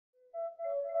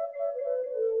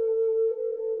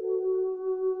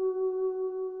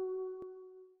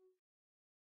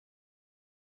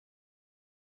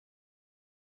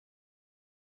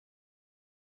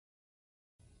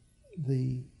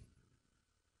the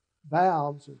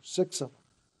vowels, are 6 of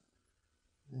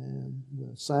them. And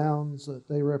the sounds that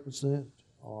they represent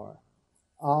are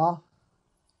a,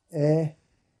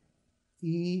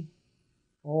 e, I,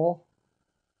 o,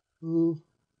 u,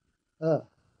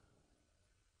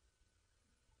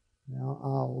 Now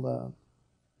I'll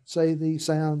say these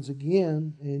sounds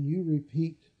again, and you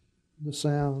repeat the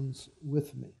sounds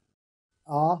with me.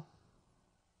 A,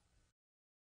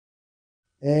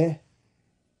 e,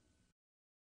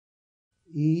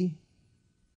 I,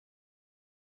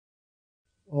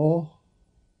 o,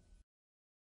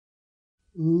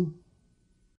 u,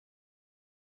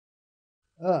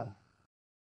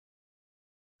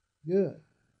 Good.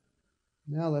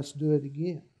 Now let's do it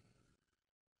again.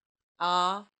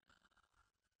 A,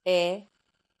 E,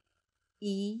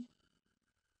 I,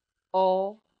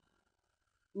 O,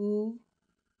 U,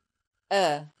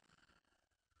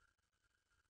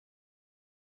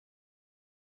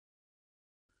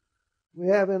 We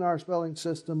have in our spelling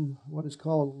system what is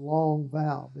called long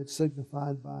vowel. It's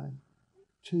signified by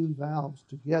 2 vowels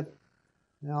together.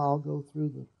 Now I'll go through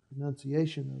the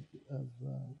pronunciation of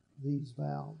these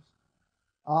vowels.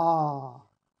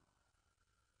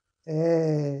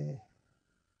 A,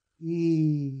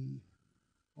 E,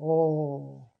 I,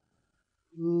 O,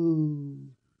 U,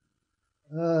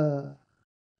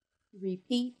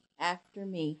 Repeat after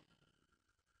me.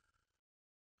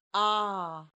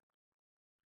 A,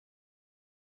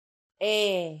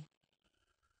 E,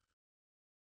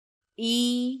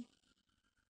 I,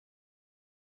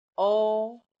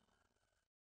 O,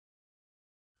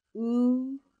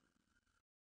 U,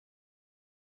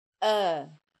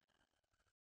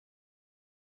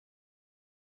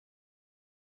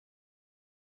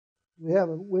 We have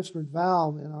a whispered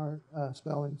vowel in our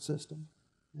spelling system,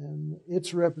 and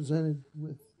it's represented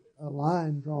with a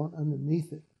line drawn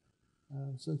underneath it.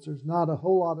 Since there's not a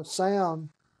whole lot of sound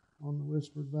on the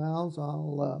whispered vowels,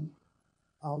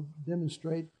 I'll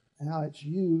demonstrate how it's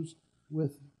used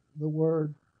with the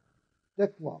word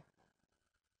dekwap.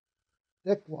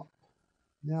 Dekwap.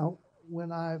 Now,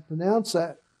 when I pronounce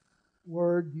that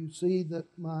word, you see that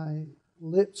my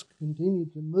lips continue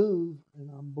to move, and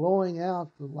I'm blowing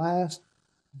out the last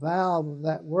vowel of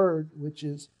that word, which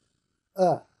is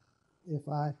If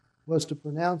I was to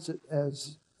pronounce it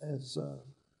as a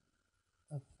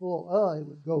full it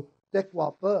would go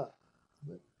dekwap. But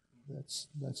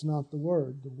that's not the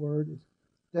word. The word is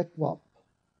dekwap.